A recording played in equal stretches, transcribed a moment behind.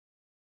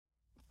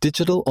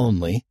Digital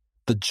only,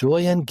 the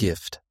joy and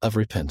gift of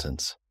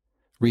repentance.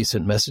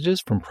 Recent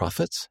messages from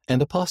prophets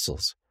and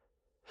apostles.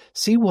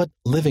 See what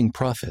living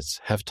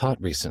prophets have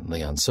taught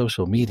recently on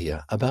social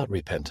media about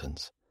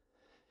repentance.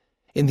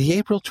 In the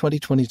April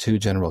 2022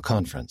 General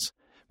Conference,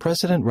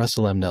 President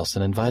Russell M.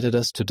 Nelson invited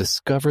us to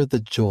discover the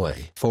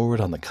joy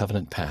forward on the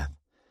covenant path.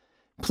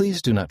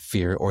 Please do not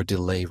fear or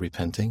delay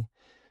repenting.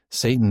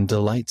 Satan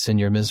delights in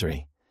your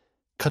misery.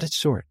 Cut it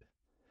short.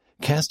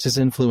 Cast his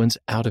influence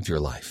out of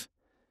your life.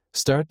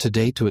 Start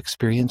today to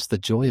experience the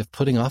joy of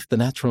putting off the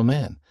natural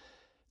man.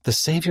 The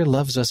Savior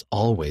loves us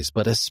always,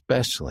 but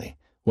especially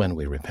when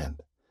we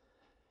repent.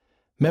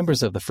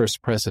 Members of the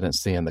First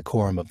Presidency and the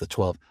Quorum of the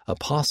 12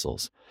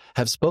 Apostles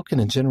have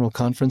spoken in General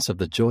Conference of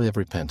the joy of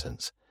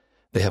repentance.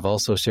 They have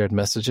also shared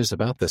messages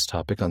about this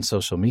topic on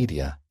social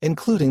media,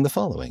 including the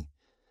following: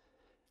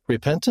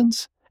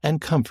 Repentance and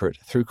Comfort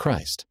Through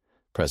Christ,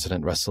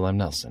 President Russell M.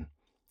 Nelson.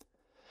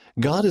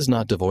 God is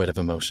not devoid of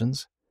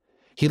emotions.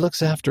 He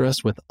looks after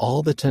us with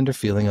all the tender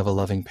feeling of a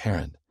loving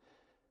parent.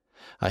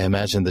 I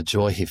imagine the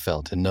joy he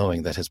felt in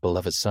knowing that his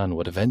beloved Son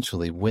would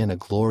eventually win a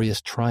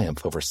glorious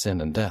triumph over sin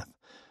and death,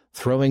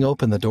 throwing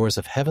open the doors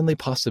of heavenly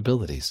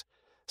possibilities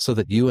so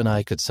that you and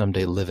I could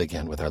someday live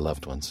again with our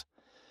loved ones.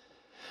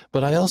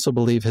 But I also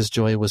believe his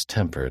joy was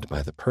tempered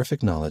by the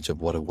perfect knowledge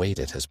of what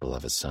awaited his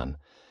beloved Son.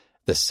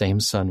 The same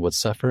Son would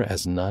suffer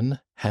as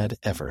none had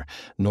ever,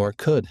 nor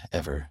could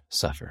ever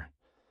suffer.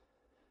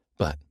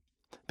 But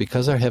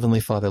because our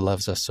Heavenly Father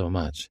loves us so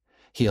much,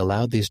 he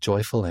allowed these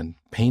joyful and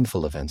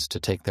painful events to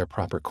take their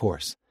proper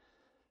course.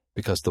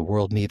 Because the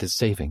world needed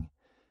saving,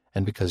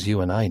 and because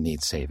you and I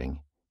need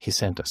saving, he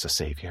sent us a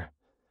Savior.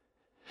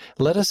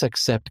 Let us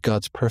accept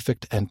God's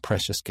perfect and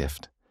precious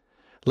gift.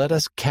 Let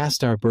us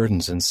cast our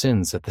burdens and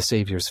sins at the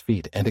Savior's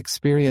feet and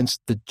experience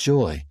the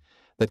joy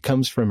that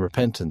comes from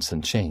repentance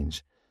and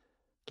change.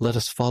 Let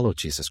us follow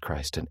Jesus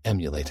Christ and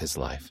emulate his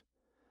life.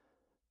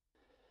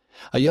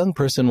 A young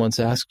person once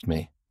asked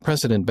me,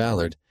 President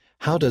Ballard,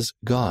 how does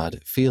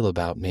God feel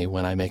about me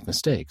when I make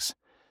mistakes?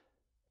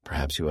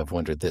 Perhaps you have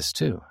wondered this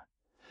too.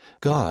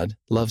 God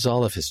loves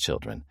all of his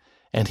children,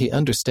 and he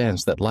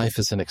understands that life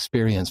is an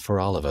experience for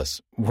all of us.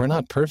 We're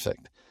not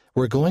perfect.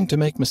 We're going to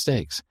make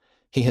mistakes.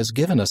 He has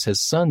given us his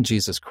Son,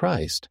 Jesus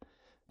Christ,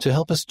 to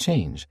help us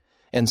change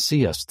and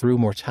see us through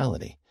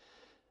mortality.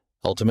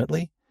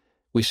 Ultimately,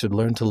 we should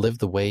learn to live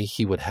the way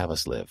he would have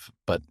us live,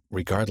 but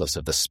regardless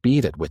of the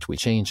speed at which we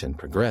change and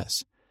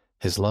progress,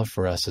 his love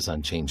for us is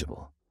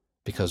unchangeable,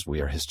 because we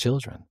are his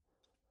children.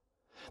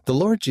 The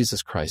Lord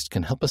Jesus Christ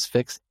can help us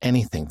fix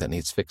anything that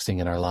needs fixing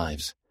in our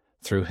lives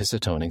through his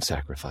atoning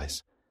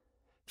sacrifice.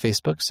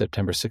 Facebook,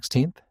 September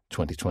 16th,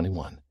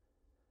 2021.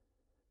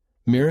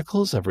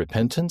 Miracles of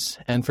Repentance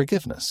and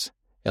Forgiveness,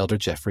 Elder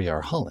Jeffrey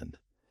R. Holland.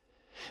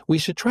 We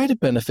should try to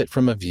benefit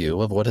from a view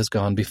of what has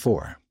gone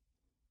before.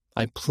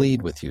 I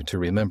plead with you to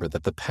remember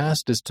that the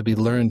past is to be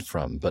learned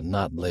from but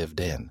not lived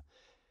in.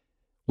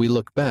 We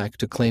look back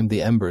to claim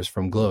the embers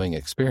from glowing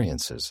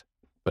experiences,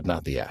 but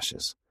not the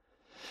ashes.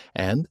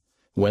 And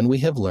when we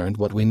have learned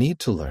what we need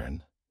to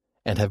learn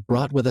and have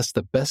brought with us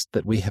the best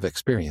that we have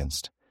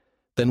experienced,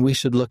 then we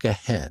should look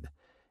ahead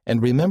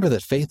and remember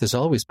that faith is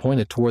always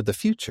pointed toward the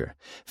future.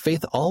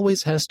 Faith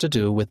always has to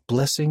do with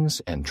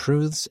blessings and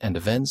truths and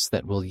events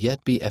that will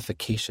yet be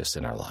efficacious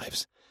in our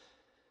lives.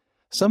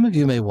 Some of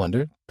you may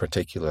wonder,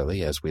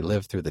 particularly as we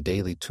live through the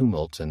daily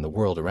tumult in the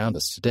world around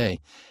us today,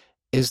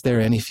 is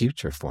there any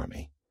future for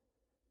me?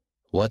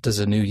 What does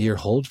a new year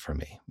hold for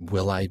me?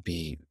 Will I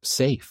be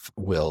safe?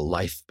 Will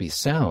life be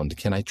sound?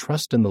 Can I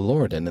trust in the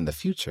Lord and in the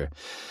future?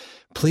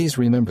 Please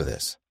remember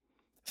this.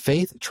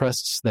 Faith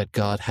trusts that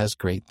God has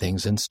great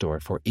things in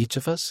store for each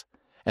of us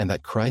and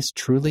that Christ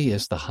truly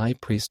is the high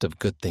priest of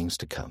good things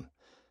to come.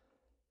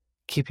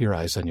 Keep your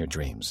eyes on your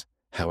dreams,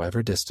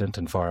 however distant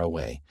and far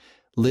away.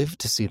 Live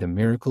to see the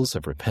miracles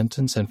of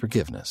repentance and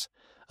forgiveness,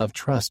 of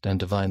trust and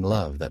divine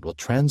love that will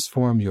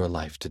transform your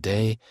life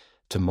today,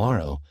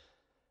 tomorrow,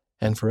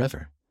 and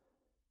forever.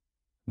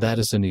 That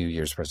is a New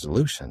Year's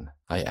resolution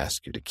I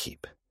ask you to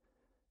keep.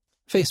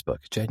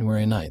 Facebook,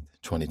 January 9th,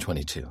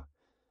 2022.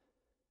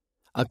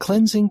 A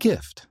Cleansing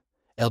Gift,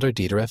 Elder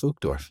Dieter F.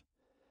 Uchtdorf.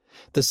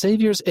 The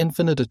Savior's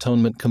infinite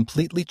atonement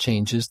completely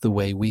changes the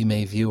way we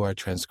may view our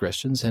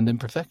transgressions and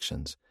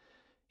imperfections.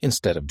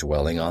 Instead of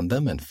dwelling on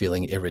them and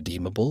feeling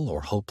irredeemable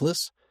or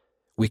hopeless,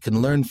 we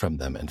can learn from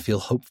them and feel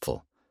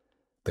hopeful.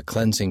 The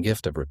cleansing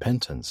gift of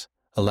repentance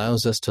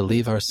allows us to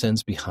leave our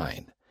sins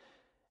behind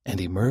and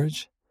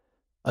emerge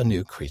a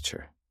new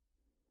creature.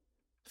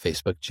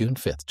 Facebook, June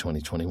 5th,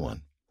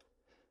 2021.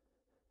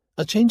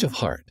 A Change of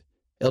Heart,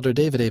 Elder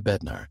David A.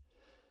 Bednar.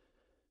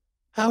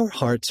 Our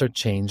hearts are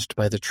changed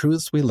by the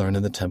truths we learn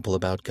in the temple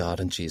about God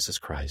and Jesus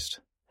Christ,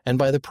 and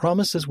by the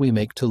promises we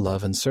make to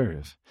love and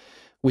serve.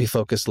 We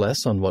focus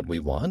less on what we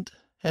want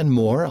and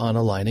more on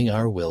aligning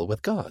our will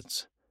with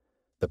God's.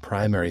 The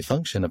primary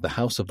function of the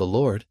house of the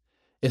Lord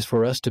is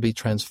for us to be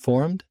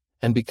transformed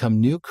and become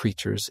new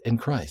creatures in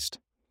Christ.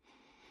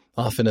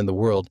 Often in the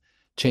world,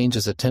 change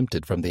is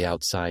attempted from the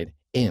outside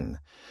in.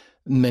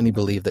 Many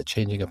believe that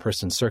changing a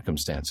person's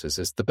circumstances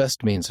is the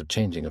best means of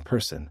changing a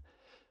person.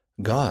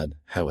 God,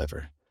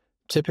 however,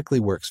 typically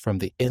works from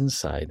the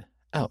inside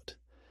out.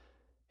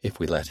 If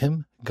we let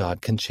Him,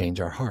 God can change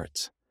our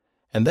hearts.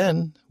 And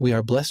then we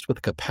are blessed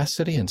with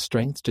capacity and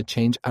strength to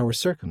change our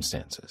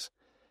circumstances.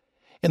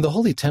 In the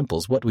holy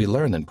temples, what we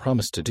learn and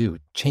promise to do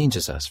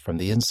changes us from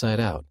the inside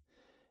out,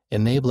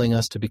 enabling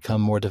us to become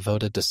more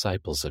devoted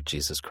disciples of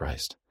Jesus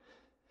Christ.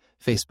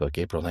 Facebook,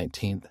 April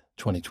 19th,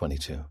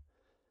 2022.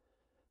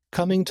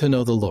 Coming to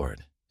know the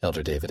Lord,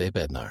 Elder David A.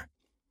 Bednar.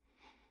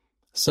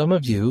 Some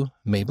of you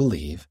may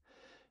believe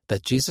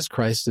that Jesus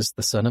Christ is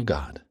the Son of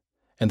God,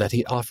 and that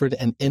He offered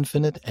an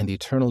infinite and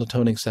eternal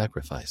atoning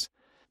sacrifice.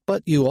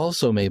 But you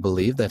also may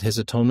believe that His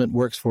atonement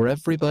works for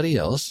everybody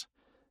else,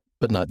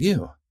 but not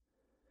you.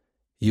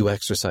 You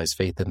exercise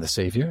faith in the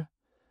Savior,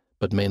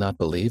 but may not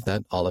believe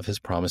that all of His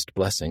promised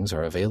blessings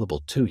are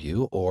available to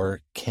you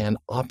or can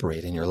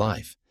operate in your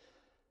life.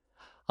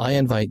 I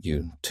invite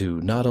you to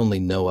not only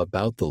know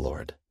about the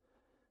Lord,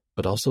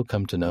 but also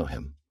come to know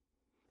Him.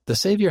 The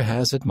Savior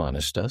has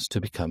admonished us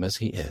to become as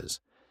He is.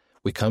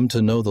 We come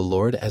to know the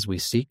Lord as we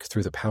seek,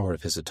 through the power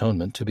of His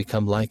atonement, to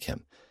become like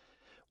Him.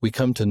 We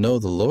come to know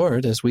the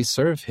Lord as we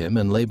serve Him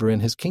and labor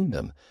in His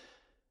kingdom.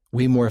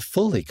 We more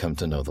fully come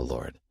to know the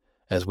Lord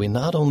as we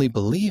not only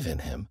believe in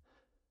Him,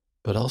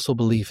 but also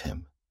believe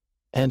Him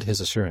and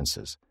His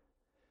assurances.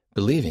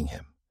 Believing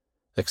Him,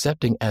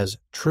 accepting as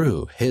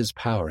true His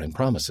power and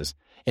promises,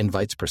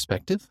 invites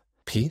perspective,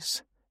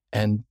 peace,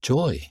 and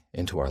joy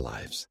into our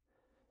lives.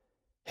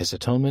 His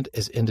atonement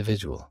is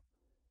individual,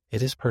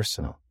 it is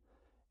personal,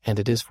 and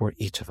it is for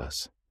each of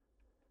us.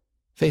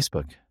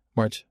 Facebook,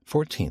 March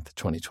 14th,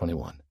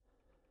 2021.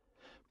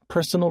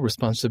 Personal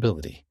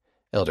Responsibility,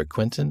 Elder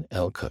Quentin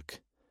L.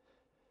 Cook.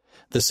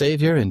 The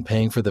Savior, in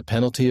paying for the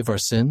penalty of our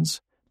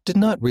sins, did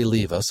not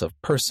relieve us of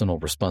personal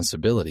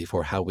responsibility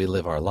for how we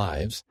live our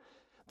lives.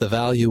 The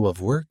value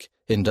of work,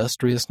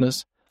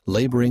 industriousness,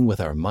 laboring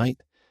with our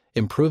might,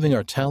 improving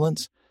our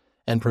talents,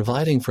 and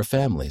providing for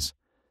families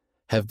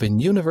have been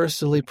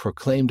universally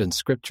proclaimed in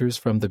Scriptures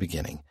from the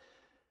beginning.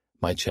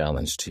 My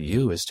challenge to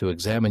you is to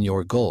examine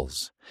your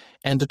goals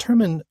and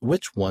determine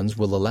which ones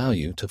will allow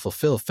you to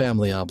fulfill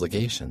family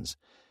obligations,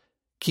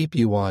 keep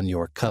you on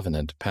your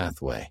covenant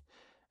pathway,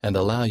 and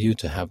allow you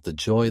to have the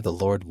joy the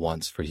Lord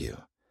wants for you.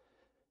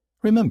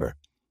 Remember,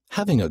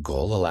 having a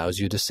goal allows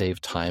you to save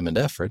time and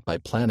effort by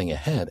planning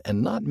ahead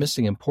and not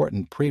missing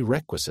important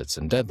prerequisites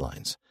and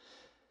deadlines.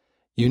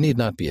 You need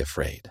not be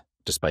afraid,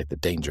 despite the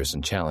dangers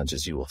and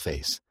challenges you will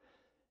face.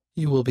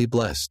 You will be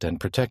blessed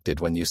and protected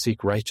when you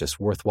seek righteous,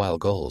 worthwhile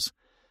goals.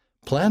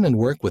 Plan and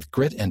work with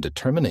grit and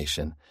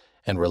determination,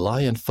 and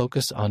rely and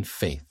focus on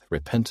faith,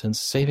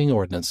 repentance, saving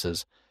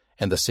ordinances,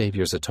 and the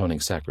Savior's atoning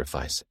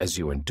sacrifice as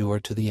you endure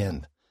to the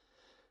end.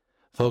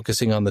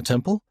 Focusing on the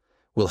temple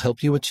will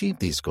help you achieve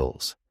these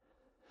goals.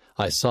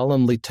 I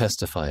solemnly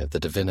testify of the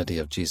divinity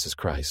of Jesus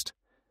Christ.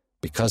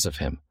 Because of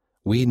Him,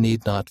 we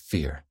need not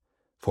fear,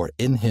 for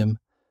in Him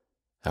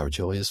our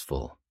joy is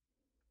full.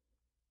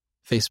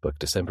 Facebook,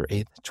 December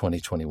 8th,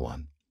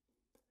 2021.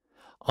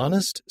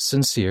 Honest,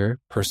 sincere,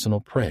 personal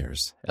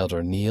prayers,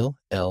 Elder Neil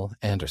L.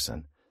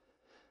 Anderson.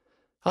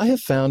 I have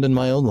found in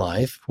my own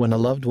life, when a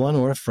loved one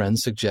or a friend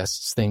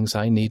suggests things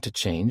I need to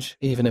change,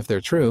 even if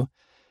they're true,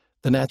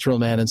 the natural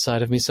man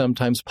inside of me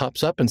sometimes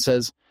pops up and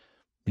says,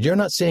 "You're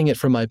not seeing it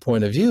from my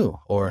point of view,"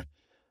 or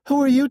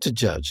 "Who are you to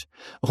judge?"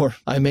 Or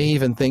I may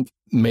even think,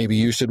 "Maybe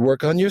you should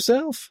work on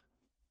yourself."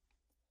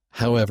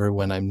 However,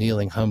 when I'm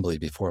kneeling humbly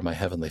before my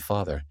Heavenly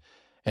Father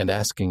and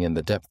asking in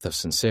the depth of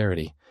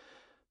sincerity,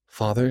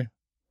 "Father,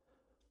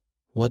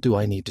 what do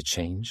I need to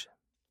change?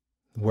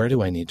 Where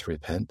do I need to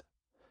repent?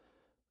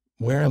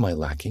 Where am I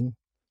lacking?"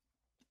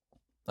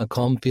 A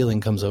calm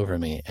feeling comes over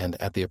me,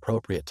 and at the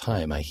appropriate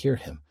time I hear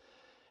Him,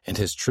 and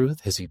His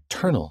truth, His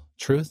eternal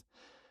truth,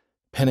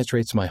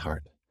 penetrates my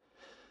heart.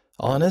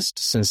 Honest,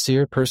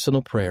 sincere,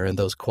 personal prayer in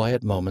those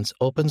quiet moments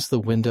opens the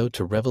window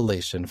to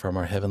revelation from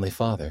our Heavenly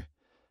Father.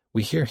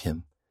 We hear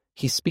Him.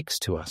 He speaks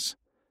to us.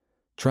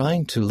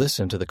 Trying to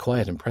listen to the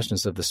quiet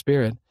impressions of the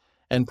Spirit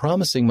and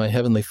promising my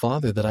Heavenly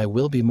Father that I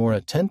will be more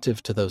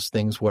attentive to those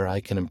things where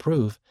I can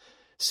improve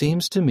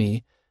seems to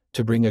me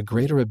to bring a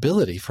greater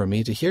ability for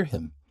me to hear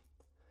Him.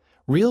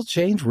 Real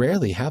change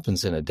rarely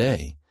happens in a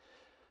day.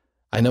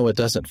 I know it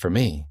doesn't for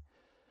me.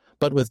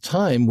 But with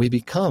time, we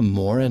become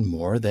more and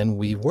more than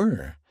we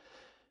were.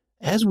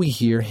 As we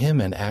hear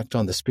Him and act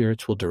on the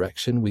spiritual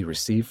direction we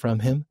receive from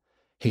Him,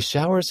 He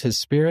showers His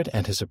Spirit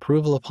and His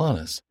approval upon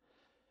us.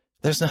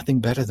 There's nothing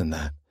better than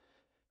that.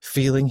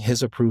 Feeling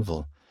His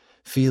approval,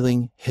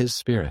 feeling His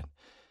Spirit.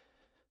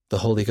 The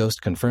Holy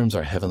Ghost confirms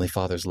our Heavenly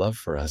Father's love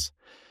for us,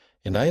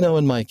 and I know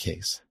in my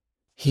case,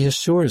 He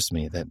assures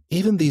me that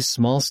even these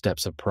small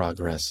steps of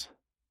progress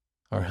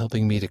are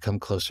helping me to come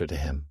closer to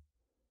Him.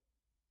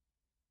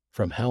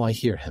 From How I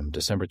Hear Him,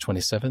 December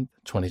 27th,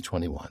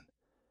 2021.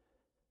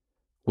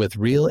 With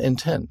real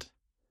intent,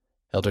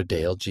 Elder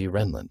Dale G.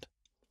 Renlund.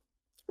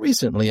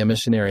 Recently, a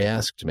missionary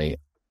asked me,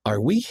 "Are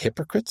we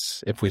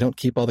hypocrites if we don't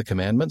keep all the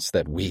commandments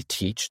that we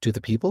teach to the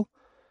people?"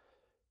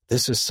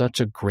 This is such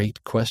a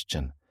great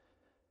question.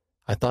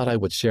 I thought I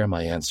would share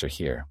my answer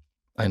here.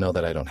 I know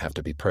that I don't have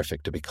to be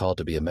perfect to be called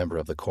to be a member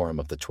of the quorum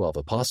of the 12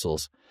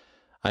 apostles.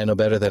 I know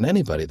better than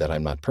anybody that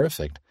I'm not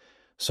perfect.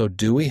 So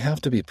do we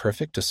have to be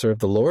perfect to serve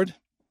the Lord?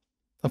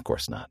 Of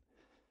course not.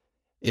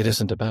 It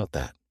isn't about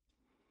that.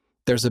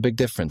 There's a big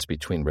difference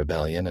between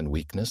rebellion and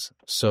weakness,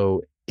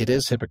 so it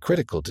is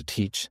hypocritical to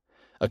teach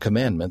a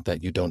commandment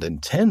that you don't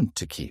intend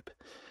to keep.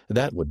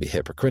 That would be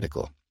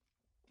hypocritical.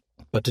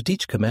 But to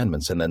teach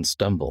commandments and then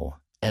stumble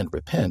and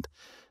repent,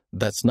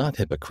 that's not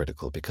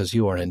hypocritical because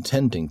you are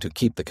intending to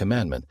keep the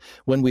commandment.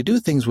 When we do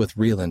things with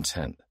real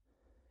intent,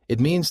 it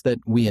means that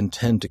we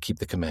intend to keep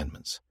the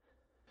commandments.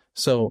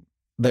 So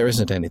there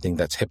isn't anything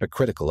that's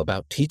hypocritical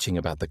about teaching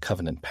about the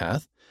covenant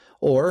path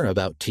or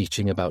about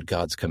teaching about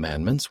God's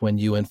commandments when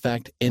you in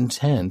fact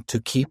intend to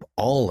keep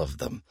all of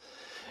them.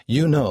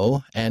 You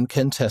know and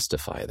can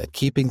testify that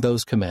keeping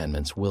those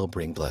commandments will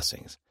bring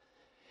blessings.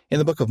 In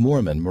the Book of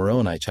Mormon,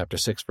 Moroni chapter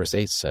 6 verse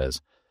 8 says,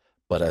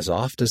 "But as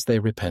oft as they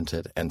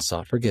repented and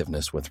sought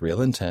forgiveness with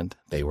real intent,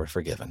 they were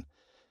forgiven."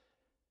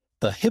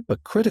 The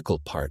hypocritical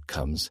part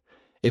comes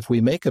if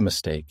we make a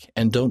mistake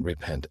and don't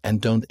repent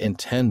and don't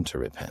intend to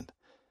repent.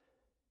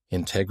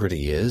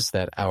 Integrity is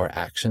that our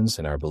actions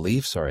and our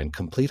beliefs are in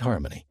complete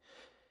harmony.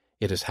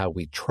 It is how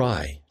we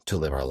try to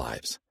live our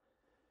lives.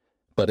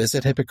 But is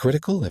it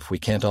hypocritical if we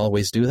can't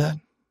always do that?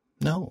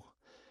 No.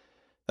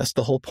 That's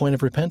the whole point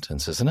of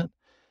repentance, isn't it?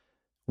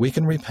 We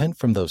can repent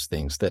from those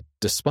things that,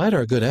 despite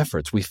our good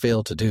efforts, we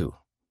fail to do.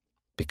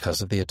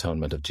 Because of the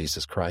atonement of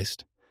Jesus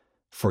Christ,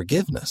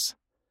 forgiveness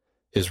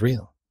is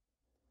real.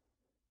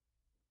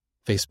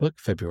 Facebook,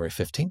 February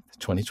 15th,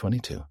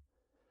 2022.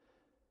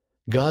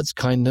 God's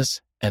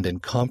kindness and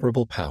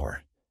incomparable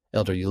power.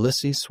 Elder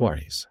Ulysses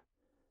Suarez.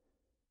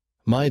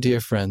 My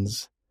dear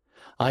friends,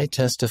 I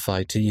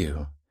testify to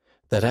you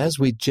that as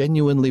we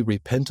genuinely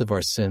repent of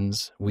our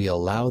sins, we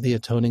allow the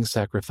atoning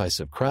sacrifice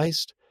of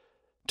Christ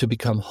to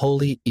become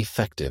wholly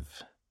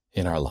effective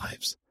in our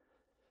lives.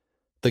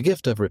 The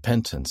gift of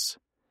repentance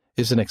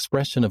is an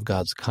expression of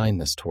God's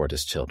kindness toward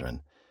His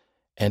children,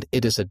 and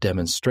it is a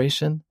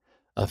demonstration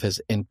of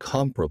His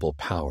incomparable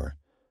power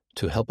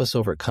to help us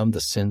overcome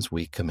the sins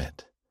we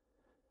commit.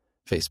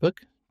 Facebook,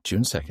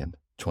 June 2nd,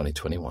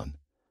 2021.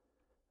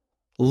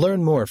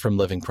 Learn more from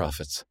Living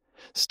Prophets.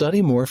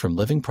 Study more from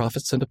Living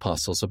Prophets and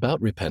Apostles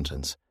about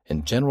repentance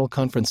in General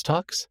Conference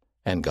talks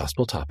and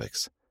gospel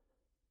topics.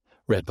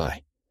 Read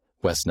by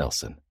Wes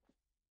Nelson.